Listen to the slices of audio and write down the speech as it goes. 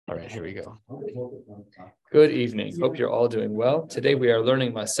All right, here we go. Good evening. Hope you're all doing well. Today we are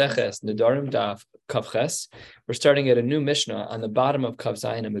learning Maseches Nedarim Daf Kav Ches. We're starting at a new Mishnah on the bottom of Kav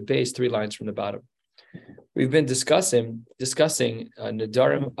Zayin and base 3 lines from the bottom. We've been discussing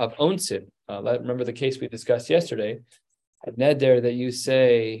Nedarim of Onsin. Remember the case we discussed yesterday. A neder that you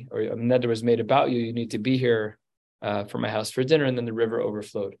say, or a neder was made about you, you need to be here for my house for dinner, and then the river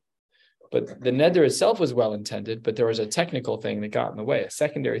overflowed. But the neder itself was well intended, but there was a technical thing that got in the way, a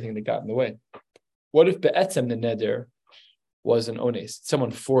secondary thing that got in the way. What if be'etzem the neder was an ones?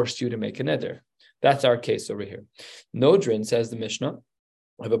 Someone forced you to make a neder. That's our case over here. Nodrin, says the Mishnah,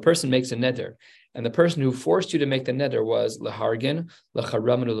 if a person makes a neder, and the person who forced you to make the neder was lehargin,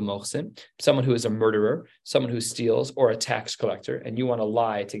 lecharamenu lemochsin, someone who is a murderer, someone who steals, or a tax collector, and you want to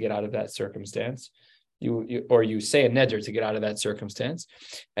lie to get out of that circumstance, you say a neder to get out of that circumstance,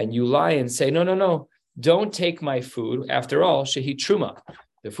 and you lie and say, no, don't take my food. After all, shehi truma.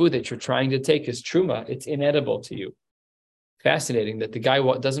 The food that you're trying to take is truma. It's inedible to you. Fascinating that the guy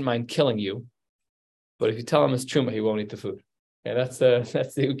doesn't mind killing you, but if you tell him it's truma, he won't eat the food. Yeah, that's the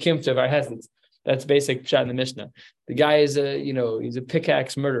ukimta of our heseds. That's basic pshat in the Mishnah. The guy is he's a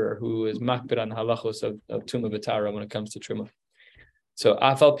pickaxe murderer who is makbid on halachos of truma v'tara when it comes to truma. So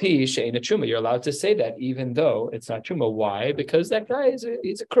afal pi she'ena truma, you're allowed to say that even though it's not truma. Why? Because that guy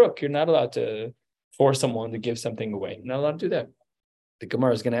he's a crook. You're not allowed to force someone to give something away. You're not allowed to do that. The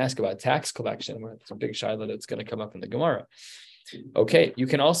Gemara is going to ask about tax collection. It's a big shaila that's going to come up in the Gemara. Okay, you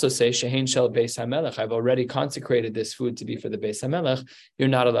can also say shehein shel beis hamelech. I've already consecrated this food to be for the beis hamelech. You're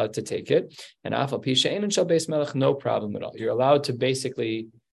not allowed to take it. And afal pi she'ein shel beis melech, no problem at all. You're allowed to basically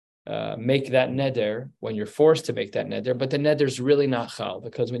make that neder when you're forced to make that neder, but the neder is really not chal,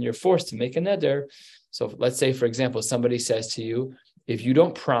 because when you're forced to make a neder, so let's say, for example, somebody says to you, if you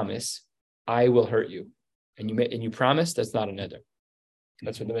don't promise, I will hurt you, and you promise, that's not a neder.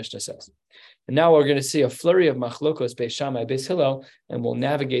 That's what the Mishnah says. And now we're going to see a flurry of machlokos Beis Shammai, Beis Hillel, and we'll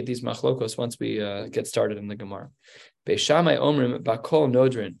navigate these machlokos once we get started in the Gemara. Beis Shammai omrim bakol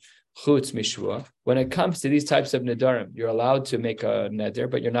nodrin chutz mishvua. When it comes to these types of nedarim, you're allowed to make a neder,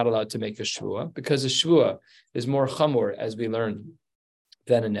 but you're not allowed to make a shvua, because a shvua is more chamor, as we learned,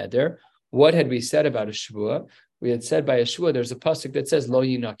 than a neder. What had we said about a shvua? We had said by a shvua, there's a pasuk that says lo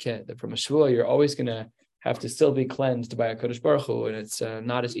yinakeh, that from a shvua you're always going to have to still be cleansed by a Kadosh Baruch Hu, and it's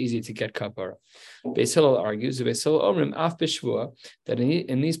not as easy to get kapara. Beis Hillel argues, Beis Hillel omrim af b'shvua, that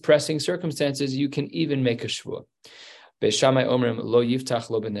in these pressing circumstances you can even make a shvua. Beis Shammai omrim lo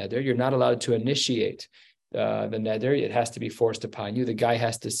yiftach lo b'neder. You're not allowed to initiate the neder. It has to be forced upon you. The guy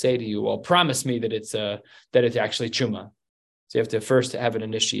has to say to you, "Well, promise me that it's actually truma." So you have to first have an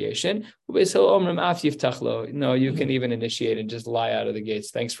initiation. No, you can even initiate and just lie out of the gates.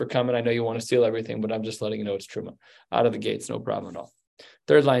 Thanks for coming. I know you want to steal everything, but I'm just letting you know it's truma. Out of the gates, no problem at all.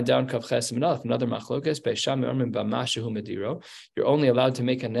 Third line down, Kav Ches Minalef, another machlokes. Beis Shammai omrim b'mashehu mediro. You're only allowed to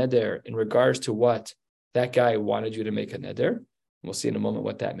make a neder in regards to what that guy wanted you to make a neder. We'll see in a moment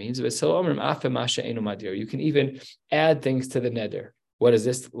what that means. You can even add things to the neder. What is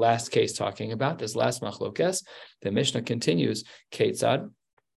this last case talking about? This last machlokes. The Mishnah continues, Keitzad.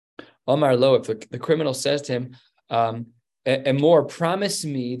 Omar lo, if the criminal says to him, and more, promise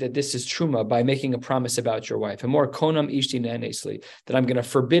me that this is truma by making a promise about your wife. And more, konam ishti nenesli, that I'm going to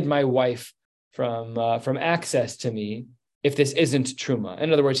forbid my wife from access to me if this isn't truma.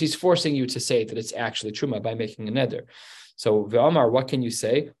 In other words, he's forcing you to say that it's actually truma by making a neder. So Ve'amar, what can you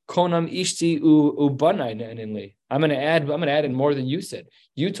say? Konam ishti ubanai ne'enli. I'm going to add in more than you said.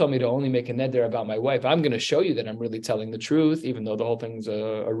 You told me to only make a neder about my wife. I'm going to show you that I'm really telling the truth, even though the whole thing's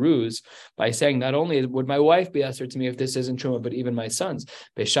a ruse, by saying not only would my wife be answered to me if this isn't truma, but even my sons.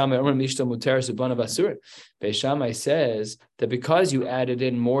 Beis Shammai says that because you added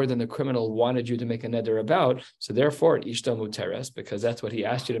in more than the criminal wanted you to make a neder about, so therefore ishta muteres, because that's what he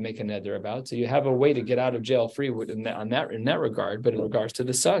asked you to make a neder about. So you have a way to get out of jail free in that regard, but in regards to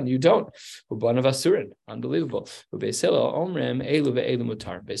the son, you don't. Ubanav asurin, unbelievable. Beis Hillel omrim elu ve'elu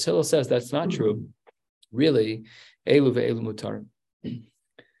mutar. Beis Hillel says that's not true. Really, elu ve'elu mutar.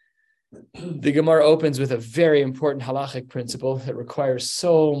 The Gemara opens with a very important halachic principle that requires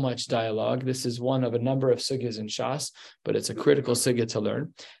so much dialogue. This is one of a number of sugyas in Shas, but it's a critical sugya to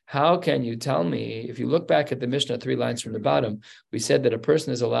learn. How can you tell me, if you look back at the Mishnah 3 lines from the bottom, we said that a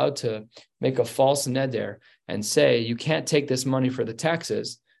person is allowed to make a false neder and say, you can't take this money for the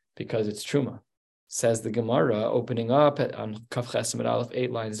taxes because it's truma. Says the Gemara, opening up on Kav Ches Aleph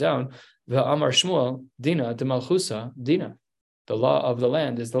 8 lines down, Ve'amar Shmuel, Dina de Malchusa, Dina. The law of the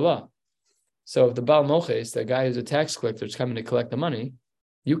land is the law. So if the Baal Moches, the guy who's a tax collector, is coming to collect the money,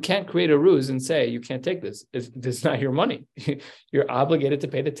 You can't create a ruse and say, you can't take this. It's not your money. You're obligated to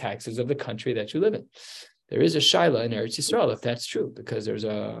pay the taxes of the country that you live in. There is a shaila in Eretz Yisrael, if that's true, because there's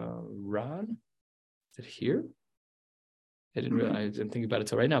a Ran. Is it here? I didn't think about it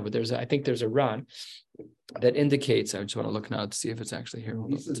till right now, but I think there's a Ran that indicates, I just want to look now to see if it's actually here.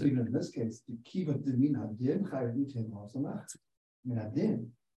 He says, even in this case,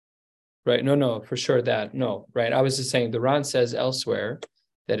 right, no, for sure that, no, right. I was just saying, the Ran says elsewhere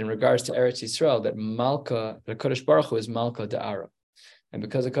that in regards to Eretz Yisrael, that Malka, the Kodesh Baruch Hu is Malka Da'ara. And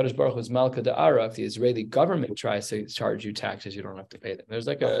because the Kodesh Baruch Hu is Malka Da'ara, if the Israeli government tries to charge you taxes, you don't have to pay them. There's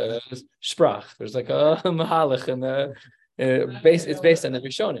like a sprach, there's like a mahalach, and it's based on the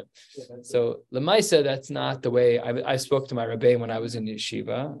Rishonim. So Lemaisa, that's not the way. I spoke to my Rebbeim when I was in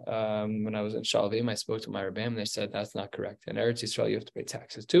yeshiva, when I was in Shalvim. I spoke to my Rebbeim, and they said that's not correct. In Eretz Yisrael, you have to pay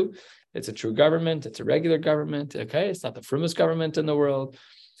taxes too. It's a true government. It's a regular government. Okay, it's not the frumest government in the world.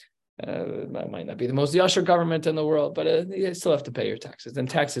 It might not be the most yasher government in the world, but you still have to pay your taxes. And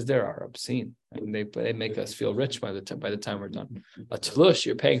taxes there are obscene. I mean, they make us feel rich by the time we're done. A tlush,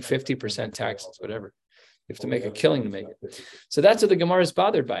 you're paying 50% taxes, whatever. You have to make a killing to make it. So that's what the Gemara is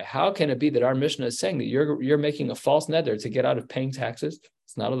bothered by. How can it be that our Mishnah is saying that you're making a false neder to get out of paying taxes?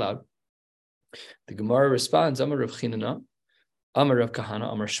 It's not allowed. The Gemara responds, Amar Rav Chinana, Amar Rav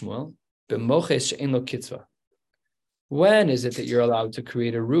Kahana, Amar Shmuel, b'moches she'en lo kitzvah. When is it that you're allowed to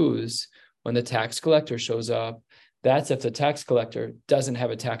create a ruse when the tax collector shows up? That's if the tax collector doesn't have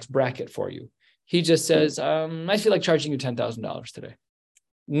a tax bracket for you. He just says, I feel like charging you $10,000 today.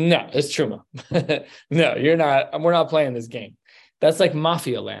 No, it's truma. No, you're not. We're not playing this game. That's like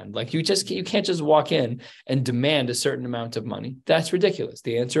mafia land. Like you can't just walk in and demand a certain amount of money. That's ridiculous.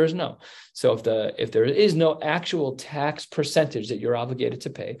 The answer is no. So if there is no actual tax percentage that you're obligated to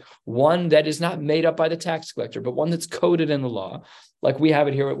pay, one that is not made up by the tax collector, but one that's coded in the law, like we have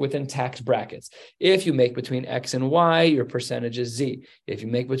it here within tax brackets. If you make between X and Y, your percentage is Z. If you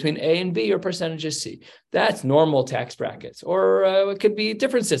make between A and B, your percentage is C. That's normal tax brackets. Or it could be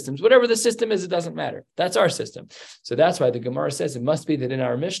different systems. Whatever the system is, it doesn't matter. That's our system. So that's why the Gemara says it must be that in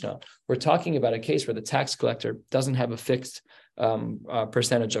our Mishnah, we're talking about a case where the tax collector doesn't have a fixed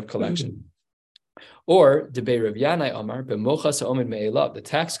percentage of collection. Or, Debei Rav Yanai Omar, b'mochas ha'omid me'elav, the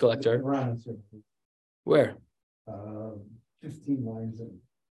tax collector. Where? 15 lines in.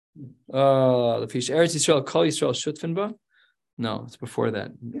 Lefish Eretz Yisrael, Kol Yisrael Shutfin Ba? No, it's before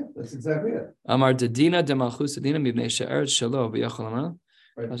that. Yeah, that's exactly it. Amar Dedina de Malchus Dedina Mibnei She'eretz Shelo v'Yachol Amal.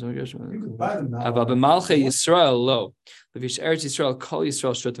 Ava b'Malchei Yisrael lo. Lefish Eretz Yisrael, Kol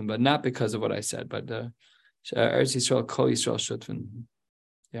Yisrael Shutfin Ba. Not because of what I said, but Eretz Yisrael, Kol Yisrael Shutfin.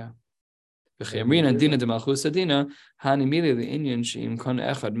 Yeah. V'chayamrin Dina de Malchus Dedina Hani Mili Le'inyan She'im Kon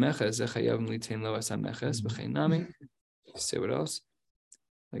Echad Meches Echayav Litain Lo Asa Meches B'Chaynami. Say what else?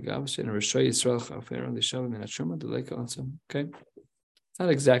 Okay. It's not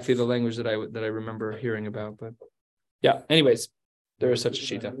exactly the language that I remember hearing about, but yeah. Anyways, there is such a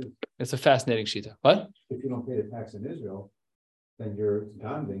shita. It's a fascinating shita. What? If you don't pay the tax in Israel, then you're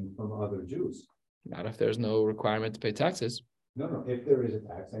gambling from other Jews. Not if there's no requirement to pay taxes. No. If there is a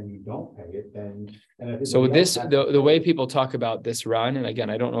tax and you don't pay it, then. So the way people talk about this Ran, and again,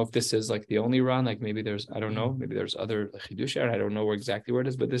 I don't know if this is like the only Ran. Like maybe there's, I don't know, maybe there's other Chidush, I don't know exactly where it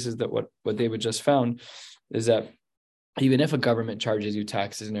is, but this is what David just found is that even if a government charges you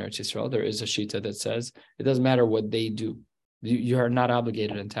taxes in Eretz Yisrael, there is a shita that says it doesn't matter what they do. You are not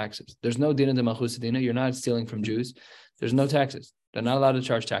obligated in taxes. There's no dina de malchus dina. You're not stealing from Jews. There's no taxes. They're not allowed to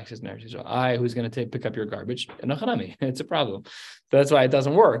charge taxes in Eretz Yisrael. Who's going to pick up your garbage? It's a problem. So that's why it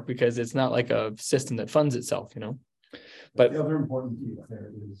doesn't work, because it's not like a system that funds itself, But the other important piece there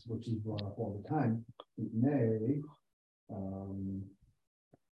is, which is brought up all the time,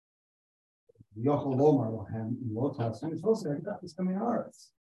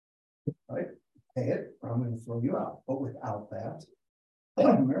 right? Pay it, or I'm going to throw you out. But without that, in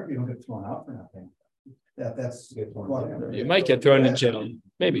America, you don't get thrown out for nothing. That's you might get thrown in jail,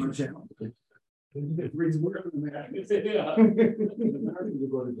 maybe.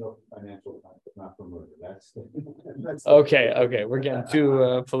 Okay, we're getting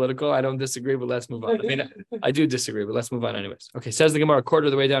too political. I don't disagree, but let's move on. I mean, I do disagree, but let's move on anyways. Okay, says the Gemara, a quarter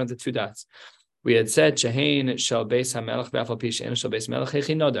of the way down into 2 dots. We had said, Shehain shall base hamelech b'afal pi she'en shall base melech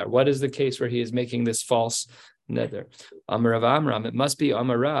hechi nodar. What is the case where he is making this false neder? Amar Rav Amram, it must be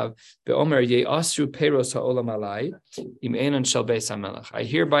Amar Rav, be'omer ye'asru peiros ha'olam alai, im einan shall base hamelech. I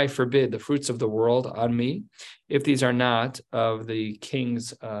hereby forbid the fruits of the world on me, if these are not of the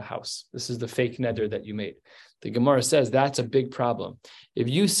king's house. This is the fake neder that you made. The Gemara says that's a big problem. If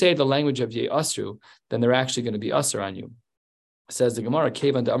you say the language of ye'asru, then they're actually going to be usher on you. Says the Gemara,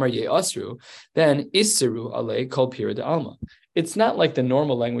 Kevan de Amar Ye Asru, then Isiru Ale Kol Pira de Alma. It's not like the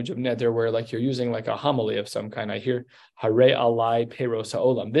normal language of neder where like you're using like a homily of some kind. I hear Hare Alai Peros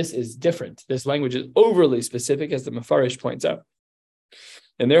Ha'olam. This is different. This language is overly specific, as the Mefarish points out.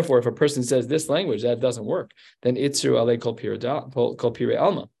 And therefore, if a person says this language, that doesn't work, then Isiru Ale Kol Pira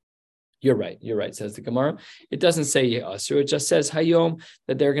Alma. You're right, says the Gemara. It doesn't say Ye Asru, it just says Hayom,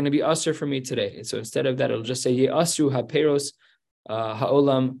 that they're going to be Asr for me today. And so instead of that, it'll just say Ye Asru HaPeros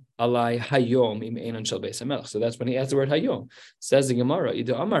Ha'olam alai hayom im einan shel beis hamelech. So that's when he adds the word hayom. Says the Gemara,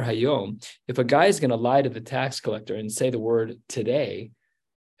 Ido Amar hayom. If a guy is going to lie to the tax collector and say the word today,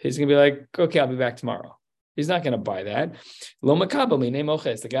 he's going to be like, okay, I'll be back tomorrow. He's not going to buy that. Lo makabel minei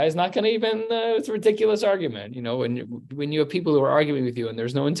moches. The guy is not going to even. It's a ridiculous argument. You know, when you have people who are arguing with you and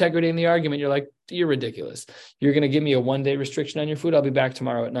there's no integrity in the argument, you're like, you're ridiculous. You're going to give me a 1-day restriction on your food. I'll be back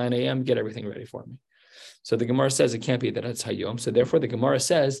tomorrow at 9 a.m. Get everything ready for me. So the Gemara says it can't be that it's hayom. So therefore the Gemara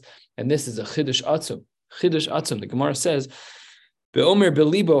says, and this is a chidush atzum. Chidush atzum. The Gemara says, be'omer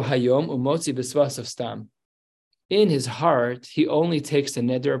belibo hayom umotzi b'svas of stam. In his heart, he only takes the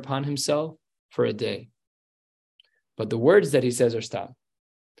neder upon himself for a day. But the words that he says are stam.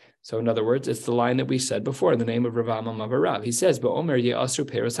 So in other words, it's the line that we said before in the name of Rav Amam Rav. He says, be'omer ye'asru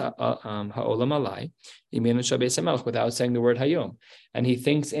peros ha'olam alai imin shabeis hamelech, without saying the word hayom. And he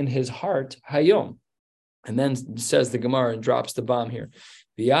thinks in his heart hayom. And then says the Gemara and drops the bomb here.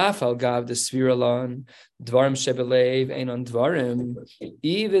 Even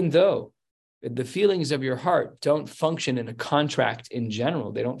though the feelings of your heart don't function in a contract in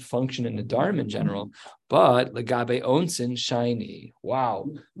general, they don't function in the dharm in general, but legabe onsin shiny. Wow.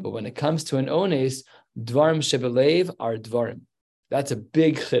 But when it comes to an ones, dvarim shebelev are dvarim. That's a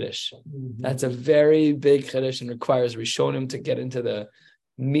big chiddush. That's a very big chiddush and requires Rishonim to get into the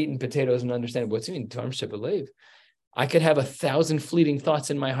meat and potatoes and understand what's it mean. Dvarim shebelev. I could have 1,000 fleeting thoughts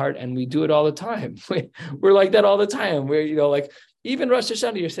in my heart, and we do it all the time. We're like that all the time. We're, like even Rosh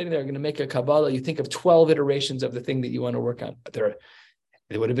Hashanah, you're sitting there going to make a Kabbalah. You think of 12 iterations of the thing that you want to work on. But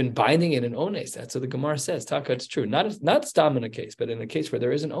they would have been binding it in ones. That's what the Gemara says. Taka, it's true. Not stam in a case, but in a case where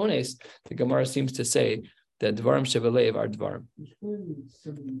there is an ones, the Gemara seems to say that dvarim shebelev are dvarim. There's clearly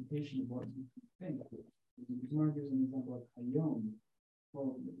some indication of what you think. The Gemara gives an example of hayom.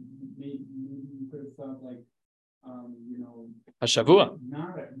 Well, maybe you could have thought like, Hashavua.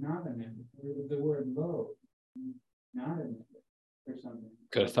 Not an end. The word lo, not an end, or something.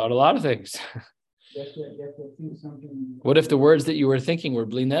 Could have thought a lot of things. You have to think something. What if the words that you were thinking were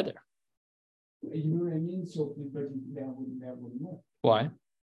bli neder? You know what I mean? So, but that wouldn't work. Why?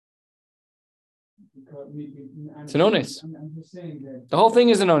 Because it's an ones. I'm just saying that the whole thing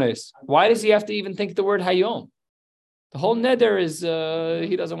is an ones. Why does he have to even think the word hayom? The whole neder is,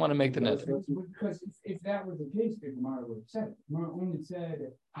 he doesn't want to make the neder. Because if that was the case, the Gemara would have said it. The Gemara only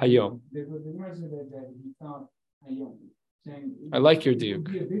said hayom. The Gemara said that he thought hayom. Saying, I like your diuk. It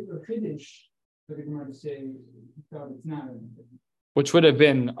would be a bigger chiddush for the Gemara to say he thought it's not a neder. Which would have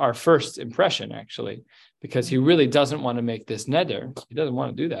been our first impression, actually, because he really doesn't want to make this neder. He doesn't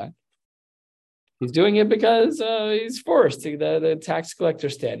want to do that. He's doing it because he's forced. The tax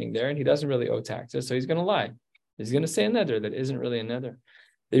collector's standing there, and he doesn't really owe taxes, so he's going to lie. He's going to say a neder that isn't really a neder.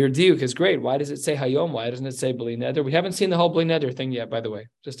 Your diuk is great. Why does it say hayom? Why doesn't it say bli neder? We haven't seen the whole bli neder thing yet, by the way.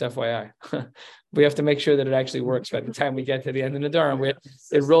 Just FYI. We have to make sure that it actually works by the time we get to the end of the Nadarim.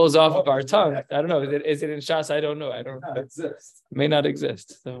 It rolls off of our tongue. I don't know. Is it in Shas? I don't know. It may not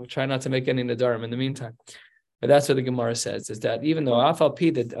exist. So try not to make any Nadarim in the meantime. But that's what the Gemara says, is that even though Afal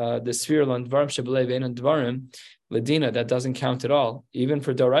Pi, the sphere on Dvarim Shebelev Ein on Dvarim, Ladina, that doesn't count at all. Even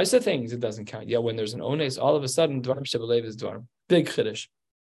for Doraisa things, it doesn't count. Yeah, when there's an Ones, all of a sudden, Dvarim Shebelev is Dvarim. Big Chiddush.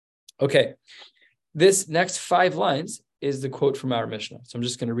 Okay. This next 5 lines is the quote from our Mishnah. So I'm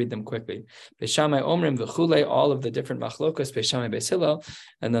just going to read them quickly. Beishamai Omrim v'chulei, all of the different machlokas, Beishamai Beis Hillel.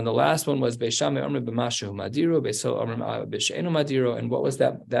 And then the last one was Beishamai Omrim b'mashu madiro, Beis Hillel Omrim b'she'enu madiro. And what was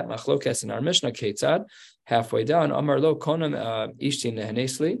that machlokas in our Mishnah? Ketzad, halfway down, Amar lo konam ishti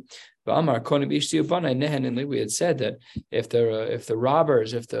nehenesli, v'amar konam ishti ubanai nehenenli. We had said that if the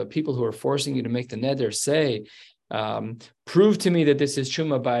robbers, if the people who are forcing you to make the neder say, prove to me that this is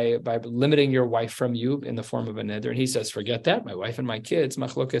truma by limiting your wife from you in the form of a neder. And he says, forget that. My wife and my kids.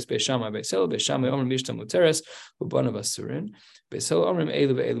 Machlokes beishamai Beis Hillel, beishamai omrim mishtam muteres, ubanav asurin, Beis Hillel omrim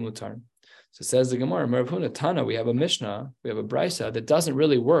elu ve'elu mutar. So says the Gemara, Rav Huna Tana, we have a Mishnah, we have a Brisa that doesn't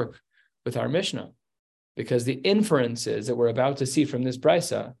really work with our Mishnah, because the inferences that we're about to see from this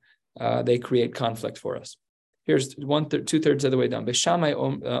Brisa, they create conflict for us. Here's 2/3 of the way down. Beishamai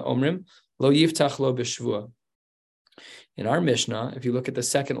omrim lo yiftach lo b'shvua. In our Mishnah, if you look at the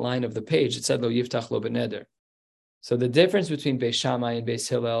second line of the page, it said lo yiftach lo b'neder. So the difference between Beis Shammai and Beis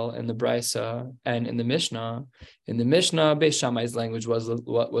Hillel and the Brisa and in the Mishnah, Beis Shammai's language was lo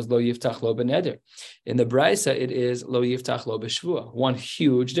yiftach lo b'neder. In the Brisa, it is lo yiftach lo b'shvua. One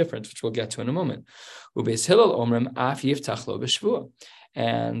huge difference, which we'll get to in a moment. Beis Hillel omrim af yiftach lo b'shvua.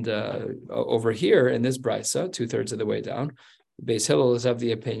 And over here in this Brisa, 2/3 of the way down, Beis Hillel is of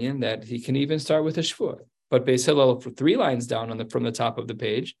the opinion that he can even start with a shvua. But Beis Hillel, for 3 lines down from the top of the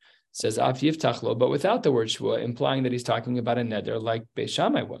page, says af yiftach lo, but without the word shvua, implying that he's talking about a neder like Beis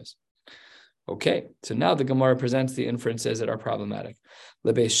Shammai was. Okay, so now the Gemara presents the inferences that are problematic.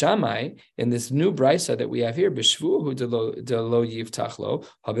 Le Beis Shammai, in this new brisa that we have here, b'shvuhu de lo yiftach lo,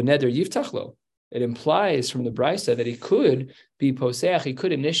 habeneder yiftach lo. It implies from the brisa that he could be poseach, he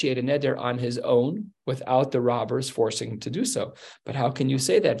could initiate a neder on his own without the robbers forcing him to do so. But how can you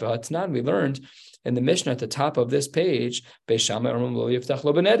say that? V'hatnan, we learned in the Mishnah at the top of this page, Beis Shammai omrim lo yiftach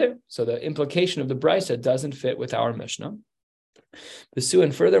lo b'neder. So the implication of the brisa doesn't fit with our Mishnah.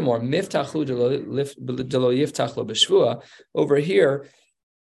 And furthermore, miftachu de lo yiftach lo b'shvua. Over here,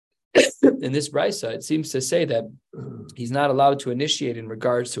 in this brisa, it seems to say that he's not allowed to initiate in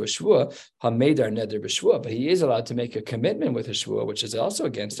regards to a shvua, hamedar neder b'shvua, but he is allowed to make a commitment with a shvua, which is also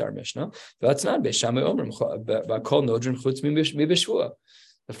against our Mishnah. That's not Beis Shammai omrim b'kol nodrin chutz mi b'shvua.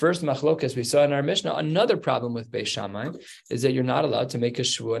 The first machlokas we saw in our Mishnah, another problem with Beis Shammai is that you're not allowed to make a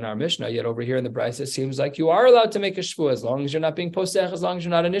shvua in our Mishnah. Yet over here in the brisa, it seems like you are allowed to make a shvua as long as you're not being posech, as long as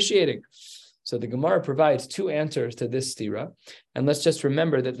you're not initiating. So the Gemara provides 2 answers to this stira, and let's just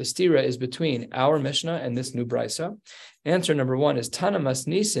remember that the stira is between our Mishnah and this new brisa. Answer number 1 is Tana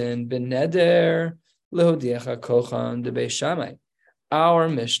Masnisin ben Neder lehodiecha kochan de Beis Shammai. Our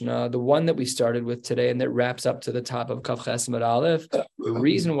Mishnah, the one that we started with today and that wraps up to the top of Kaf Ches Amud Aleph, the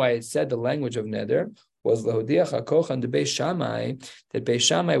reason why it said the language of Neder was Lahodiach HaKochan de Beis Shammai, that Beis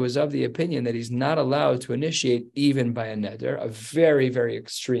Shammai was of the opinion that he's not allowed to initiate even by a Neder, a very, very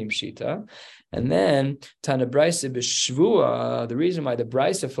extreme Shita. And then Tana Brisa b'Shvua, the reason why the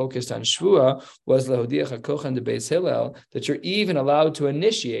Brisa focused on Shvua was Lahodiach HaKochan de Beis Hillel, that you're even allowed to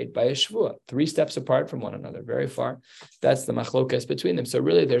initiate by a Shvua, 3 steps apart from one another, very far. That's the machlokas between them. So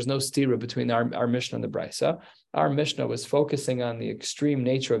really there's no stira between our Mishnah and the Brisa. Our Mishnah was focusing on the extreme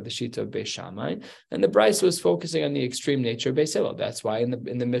nature of the Shita of Beis Shammai, and the Brisa was focusing on the extreme nature of Beis Hillel. That's why in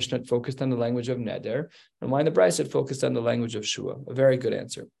the Mishnah it focused on the language of Neder, and why in the Brisa it focused on the language of Shua. A very good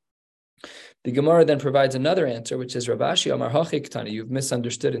answer. The Gemara then provides another answer, which is Rav Ashi Amar Hachi Ktani. You've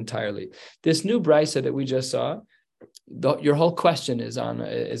misunderstood entirely. This new brisa that we just saw, your whole question is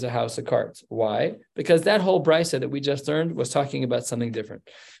a house of cards. Why? Because that whole brisa that we just learned was talking about something different.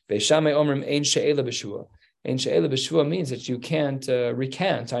 Beis Shammai omrim ein she'ela b'shua. Ein she'ela b'shua means that you can't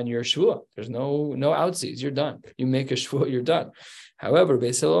recant on your shvua. There's no outsies. You're done. You make a shvua, you're done. However,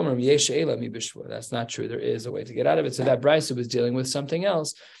 Beis Hillel omrim yesh she'ela mi b'shua. That's not true. There is a way to get out of it. So that brisa was dealing with something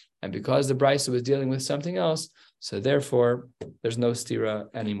else. And because the brisa was dealing with something else, so therefore there's no stira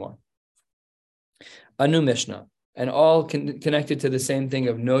anymore. A new Mishnah, and all connected to the same thing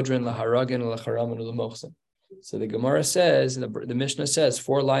of nodrin laharagin lacharaman u'lemochsen. So the Gemara says, the Mishnah says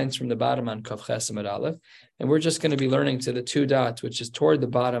 4 lines from the bottom on Kaf Ches Amud Aleph, and we're just going to be learning to the 2 dots, which is toward the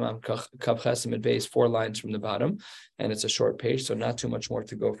bottom on Kaf Ches Amud Beis, 4 lines from the bottom, and it's a short page, so not too much more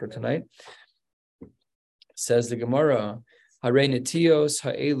to go for tonight. Says the Gemara, Hare netios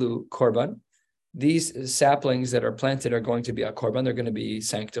ha'elu korban. These saplings that are planted are going to be a korban. They're going to be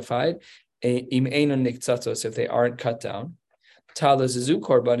sanctified. Im einon niktzatos, if they aren't cut down. Talis izu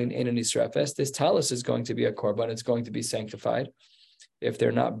korban in einon nisrafes. This talis is going to be a korban. It's going to be sanctified if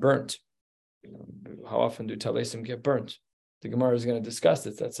they're not burnt. How often do talisim get burnt? The Gemara is going to discuss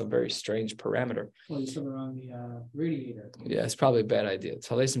this. That's a very strange parameter. Well, it's around the radiator. Yeah, it's probably a bad idea.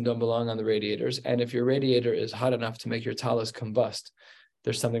 Talisim don't belong on the radiators. And if your radiator is hot enough to make your talis combust,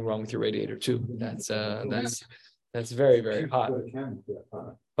 there's something wrong with your radiator too. That's very, very hot.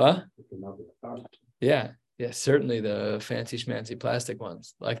 Huh? Yeah, certainly the fancy schmancy plastic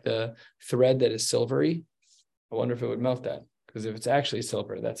ones. Like the thread that is silvery. I wonder if it would melt that. Because if it's actually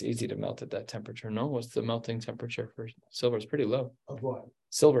silver, that's easy to melt at that temperature. No, what's the melting temperature for silver? It's pretty low. Of what?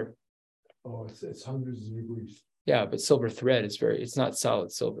 Silver. Oh, it's hundreds of degrees. Yeah, but silver thread is it's not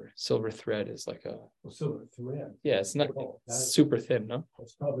solid silver. Silver thread is like silver thread. Yeah, it's not super thin, no?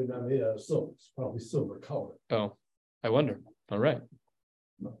 It's probably not made out of silver. It's probably silver color. Oh, I wonder. All right.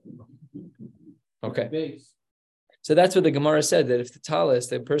 Okay. Base. So that's what the Gemara said, that if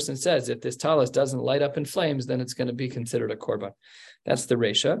the person says, if this talis doesn't light up in flames, then it's going to be considered a korban. That's the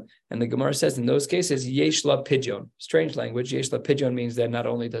Resha. And the Gemara says in those cases, yesh la pidyon. Strange language. Yesh la pidyon means that not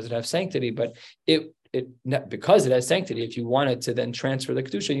only does it have sanctity, but it because it has sanctity, if you wanted to then transfer the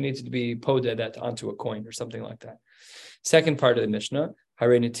kedusha, you need to be poded that onto a coin or something like that. Second part of the Mishnah,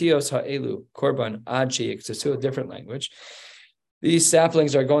 hare netios ha'elu korban ad sheyiktsu, a different language. These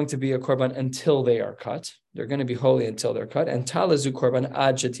saplings are going to be a korban until they are cut. They're going to be holy until they're cut. And talazu korban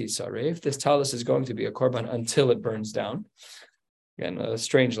ad shetisaref. This talus is going to be a korban until it burns down. Again, a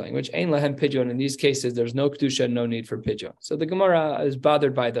strange language. Ein lahem pidyon. In these cases, there's no kedusha, no need for pidyon. So the Gemara is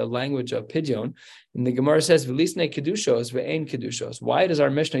bothered by the language of pidyon. And the Gemara says, "V'lisnei kedushos ve'ein kedushos." Why does our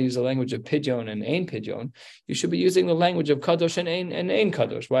Mishnah use the language of pidyon and ein pidyon? You should be using the language of kadosh and ein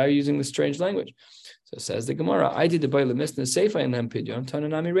kadosh. Why are you using this strange language? So says the Gemara, "I did the boile misna seifa in them pidyon.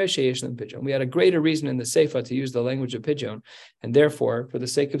 Tananami reshe them pidyon." We had a greater reason in the seifa to use the language of pidyon, and therefore, for the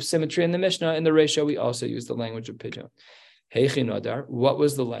sake of symmetry in the Mishnah, in the resha, we also use the language of pidyon. Heichi nodar, what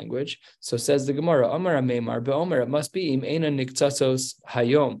was the language? So says the Gemara, Amar Meimar be'omer, it must be im eina niktsasos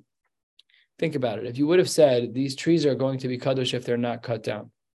hayom. Think about it. If you would have said these trees are going to be kadosh if they're not cut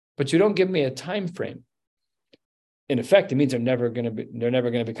down, but you don't give me a time frame, in effect, it means they're never going to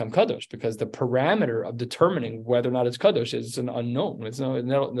become kadosh, because the parameter of determining whether or not it's kadosh is an unknown.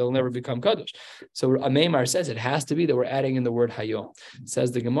 They'll never become kadosh. So Meimar says it has to be that we're adding in the word hayom.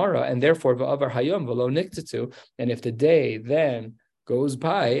 Says the Gemara, and therefore v'avar hayom v'lo niktatu. And if the day then goes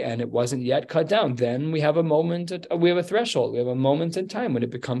by and it wasn't yet cut down, then we have a moment, we have a threshold, we have a moment in time when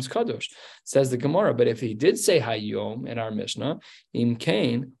it becomes kadosh. Says the Gemara, but if he did say hayom in our Mishnah, im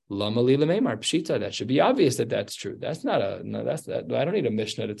kain lama li lemeimar pshita, that should be obvious that that's true. That's not I don't need a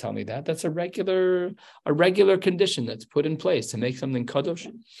Mishnah to tell me that. That's a regular condition that's put in place to make something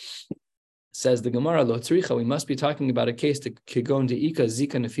kadosh. Says the Gemara, lo tzricha, we must be talking about a case to kigon deika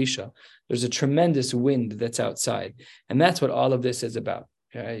zika nefisha. There's a tremendous wind that's outside, and that's what all of this is about.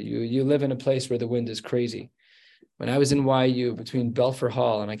 Okay? You live in a place where the wind is crazy. When I was in YU between Belfer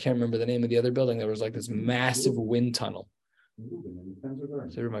Hall and I can't remember the name of the other building, there was like this massive wind tunnel. So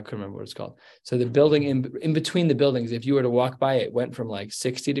I couldn't remember what it's called. So the building in between the buildings, if you were to walk by it, went from like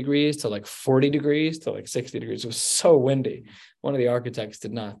 60 degrees to like 40 degrees to like 60 degrees. It was so windy. One of the architects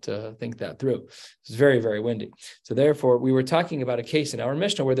did not think that through. It was very, very windy. So therefore, we were talking about a case in our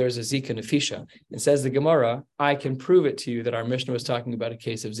Mishnah where there's a Zika Nefisha. It says the Gemara, I can prove it to you that our Mishnah was talking about a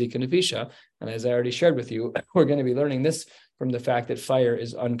case of Zika Nefisha. And as I already shared with you, we're going to be learning this from the fact that fire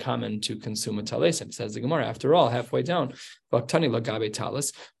is uncommon to consume a talis. It says the Gemara, after all, halfway down,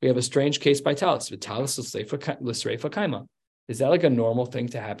 we have a strange case by talis. Is that like a normal thing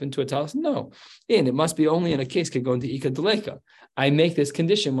to happen to a talis? No. And it must be only in a case could go into ika deleka. I make this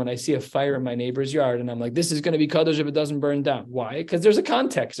condition when I see a fire in my neighbor's yard, and I'm like, this is going to be kadosh if it doesn't burn down. Why? Because there's a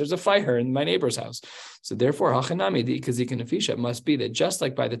context. There's a fire in my neighbor's house. So therefore, hachanami the ika zika nefisha, must be that just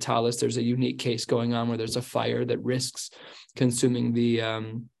like by the talis, there's a unique case going on where there's a fire that risks consuming the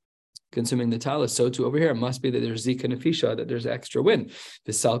talis. So too over here, it must be that there's zika nefisha, that there's extra wind.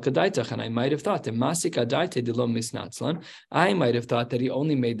 And I might have thought I might have thought that he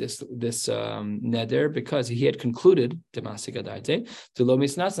only made this neder because he had concluded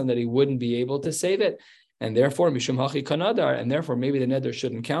that he wouldn't be able to save it. And therefore, mishum hachi kanadar, and therefore maybe the neder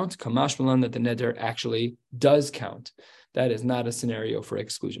shouldn't count. Kamash malan, that the neder actually does count. That is not a scenario for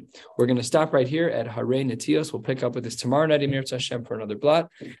exclusion. We're going to stop right here at Hare Netios. We'll pick up with this tomorrow night, Emir Hashem, for another blot.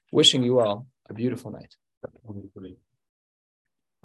 Wishing you all a beautiful night.